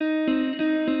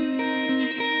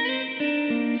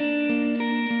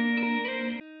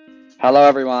Hello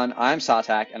everyone, I'm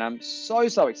Sartak and I'm so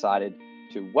excited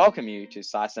to welcome you to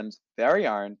SciSim's very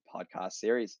own podcast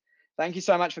series. Thank you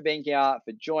so much for being here,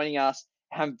 for joining us.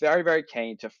 I'm very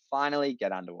keen to finally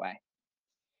get underway.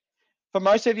 For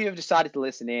most of you who have decided to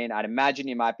listen in, I'd imagine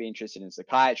you might be interested in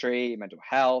psychiatry, mental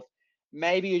health.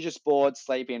 Maybe you're just bored,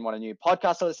 sleepy, and want a new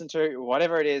podcast to listen to.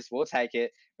 Whatever it is, we'll take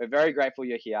it. We're very grateful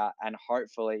you're here and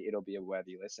hopefully it'll be a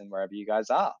worthy listen wherever you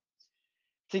guys are.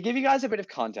 To give you guys a bit of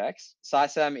context,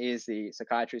 SciSim is the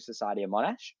Psychiatry Society of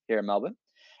Monash here in Melbourne.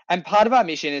 And part of our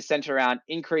mission is centered around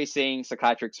increasing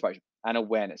psychiatry exposure and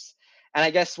awareness. And I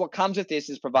guess what comes with this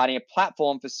is providing a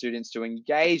platform for students to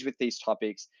engage with these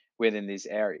topics within these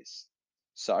areas.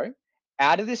 So,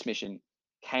 out of this mission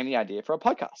came the idea for a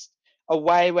podcast, a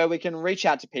way where we can reach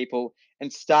out to people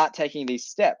and start taking these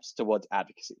steps towards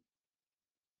advocacy.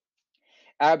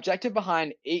 Our objective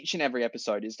behind each and every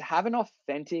episode is to have an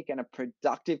authentic and a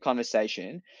productive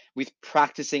conversation with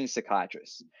practicing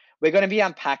psychiatrists. We're going to be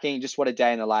unpacking just what a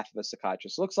day in the life of a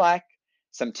psychiatrist looks like,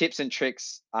 some tips and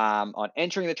tricks on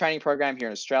entering the training program here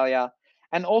in Australia,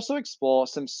 and also explore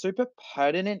some super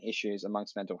pertinent issues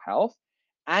amongst mental health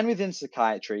and within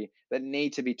psychiatry that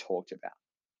need to be talked about.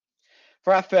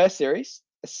 For our first series,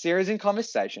 a series in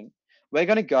conversation, we're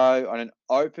going to go on an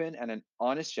open and an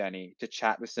honest journey to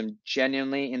chat with some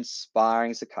genuinely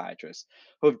inspiring psychiatrists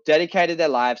who have dedicated their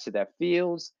lives to their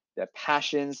fields, their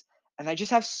passions, and they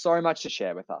just have so much to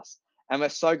share with us. And we're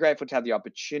so grateful to have the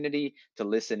opportunity to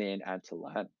listen in and to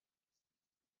learn.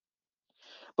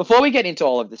 Before we get into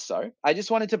all of this, though, I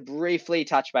just wanted to briefly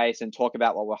touch base and talk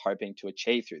about what we're hoping to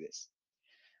achieve through this.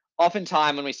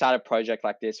 Oftentimes, when we start a project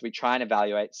like this, we try and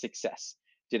evaluate success.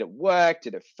 Did it work?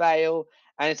 Did it fail?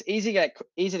 And it's easy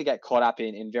to get caught up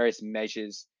in various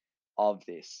measures of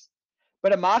this.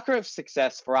 But a marker of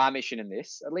success for our mission in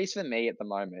this, at least for me at the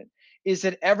moment, is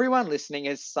that everyone listening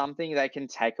has something they can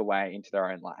take away into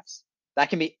their own lives. That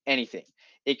can be anything.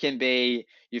 It can be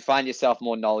you find yourself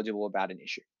more knowledgeable about an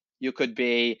issue. You could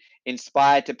be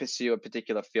inspired to pursue a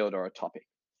particular field or a topic.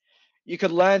 You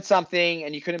could learn something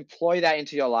and you could employ that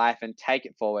into your life and take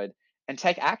it forward and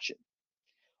take action.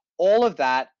 All of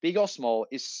that, big or small,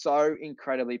 is so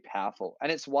incredibly powerful.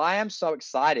 And it's why I'm so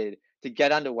excited to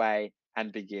get underway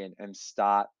and begin and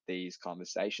start these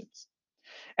conversations.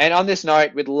 And on this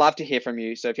note, we'd love to hear from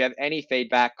you. So if you have any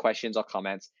feedback, questions, or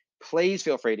comments, please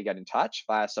feel free to get in touch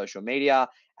via social media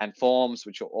and forms,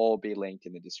 which will all be linked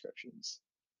in the descriptions.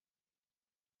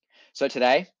 So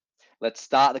today, let's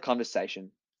start the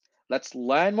conversation. Let's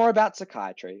learn more about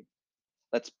psychiatry.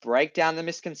 Let's break down the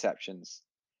misconceptions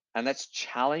and let's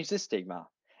challenge the stigma.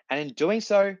 And in doing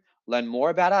so, learn more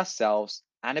about ourselves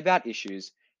and about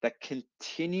issues that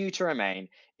continue to remain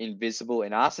invisible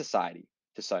in our society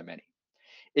to so many.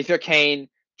 If you're keen,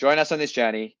 join us on this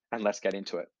journey and let's get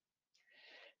into it.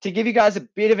 To give you guys a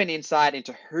bit of an insight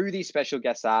into who these special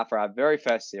guests are for our very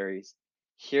first series,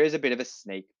 here's a bit of a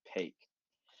sneak peek.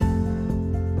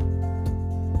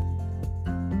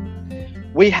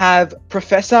 We have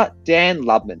Professor Dan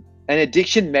Lubman, an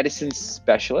addiction medicine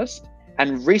specialist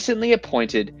and recently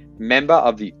appointed member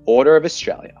of the Order of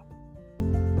Australia.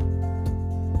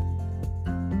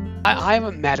 I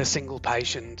haven't met a single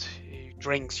patient who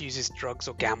drinks, uses drugs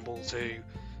or gambles who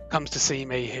comes to see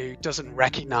me who doesn't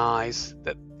recognise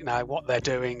that what they're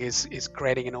doing is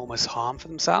creating enormous harm for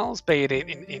themselves, be it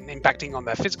in impacting on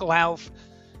their physical health,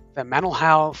 their mental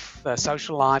health, their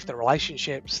social life, their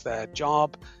relationships, their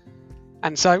job.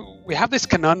 And so we have this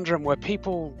conundrum where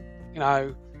people,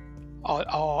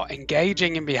 are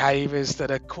engaging in behaviours that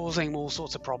are causing all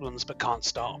sorts of problems but can't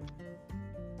stop.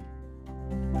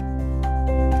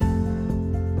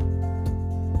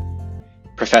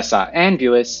 Professor Anne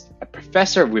Buis, a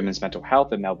Professor of Women's Mental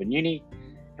Health at Melbourne Uni,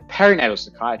 a perinatal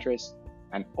psychiatrist,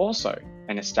 and also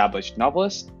an established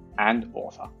novelist and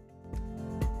author.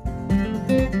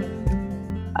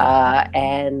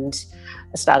 And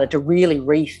I started to really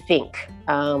rethink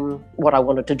what I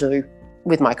wanted to do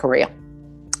with my career.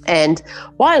 And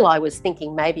while I was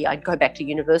thinking maybe I'd go back to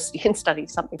university and study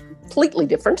something completely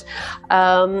different,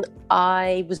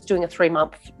 I was doing a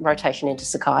 3-month rotation into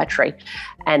psychiatry.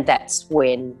 And that's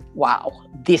when, wow,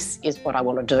 this is what I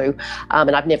want to do.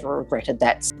 And I've never regretted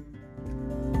that.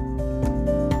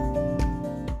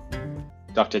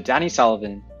 Dr. Danny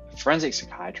Sullivan, a forensic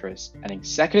psychiatrist and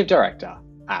executive director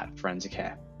at Forensic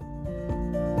Care.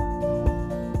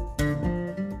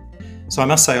 So I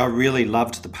must say I really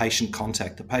loved the patient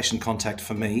contact. The patient contact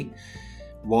for me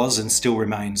was and still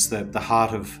remains the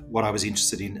heart of what I was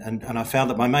interested in. And I found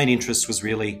that my main interest was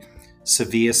really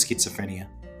severe schizophrenia.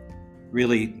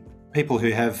 Really people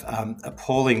who have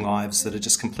appalling lives that are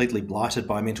just completely blighted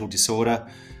by mental disorder,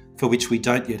 for which we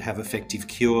don't yet have effective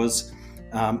cures.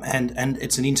 And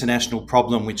it's an international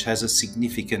problem which has a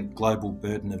significant global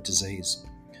burden of disease.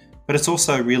 But it's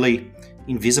also really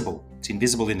invisible. It's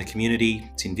invisible in the community,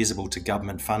 it's invisible to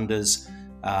government funders,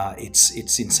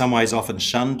 it's in some ways often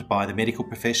shunned by the medical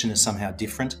profession as somehow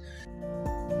different.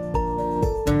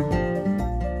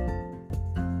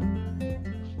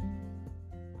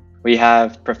 We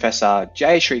have Professor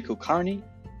Jayashree Kulkarni,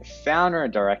 the founder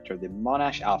and director of the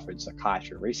Monash Alfred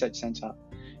Psychiatry Research Centre,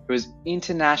 who is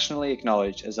internationally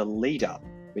acknowledged as a leader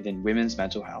within women's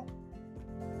mental health.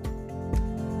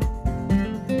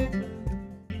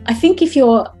 I think if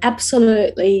you're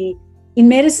absolutely in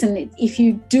medicine, if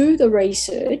you do the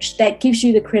research, that gives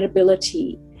you the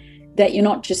credibility that you're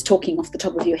not just talking off the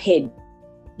top of your head.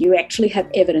 You actually have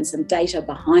evidence and data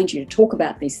behind you to talk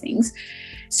about these things.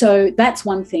 So that's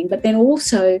one thing. But then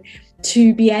also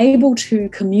to be able to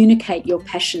communicate your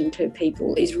passion to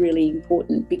people is really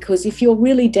important, because if you're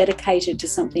really dedicated to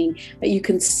something that you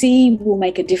can see will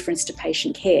make a difference to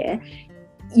patient care,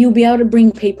 you'll be able to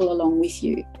bring people along with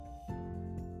you.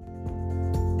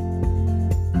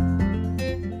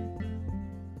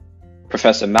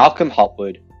 Professor Malcolm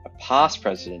Hopwood, a past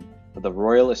president of the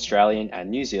Royal Australian and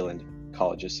New Zealand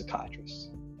College of Psychiatrists.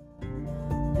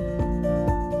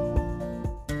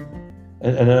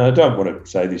 And I don't want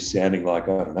to say this sounding like,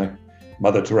 I don't know,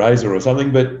 Mother Teresa or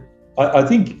something, but I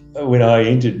think when I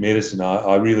entered medicine,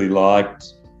 I really liked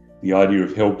the idea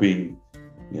of helping,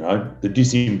 the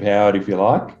disempowered, if you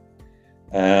like,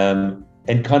 and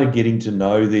kind of getting to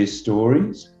know their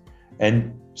stories.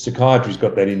 And psychiatry's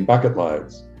got that in bucket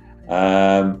loads.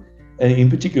 And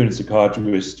in particular in psychiatry,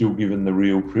 we're still given the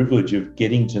real privilege of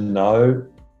getting to know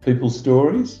people's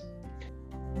stories.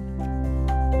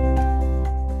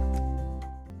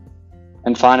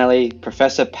 And finally,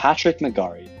 Professor Patrick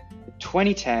McGorry, the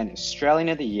 2010 Australian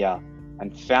of the Year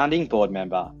and founding board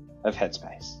member of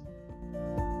Headspace.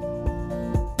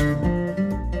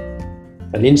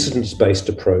 An incidence-based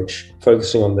approach,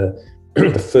 focusing on the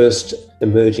first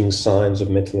emerging signs of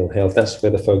mental ill health. That's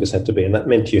where the focus had to be. And that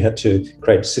meant you had to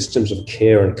create systems of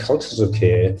care and cultures of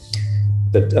care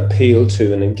that appeal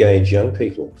to and engage young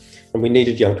people. And we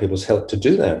needed young people's help to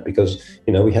do that, because,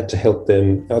 we had to help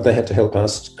them, they had to help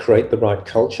us create the right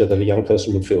culture that a young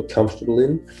person would feel comfortable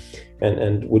in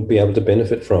and would be able to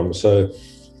benefit from. So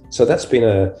that's been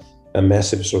a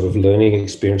massive sort of learning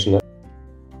experience. And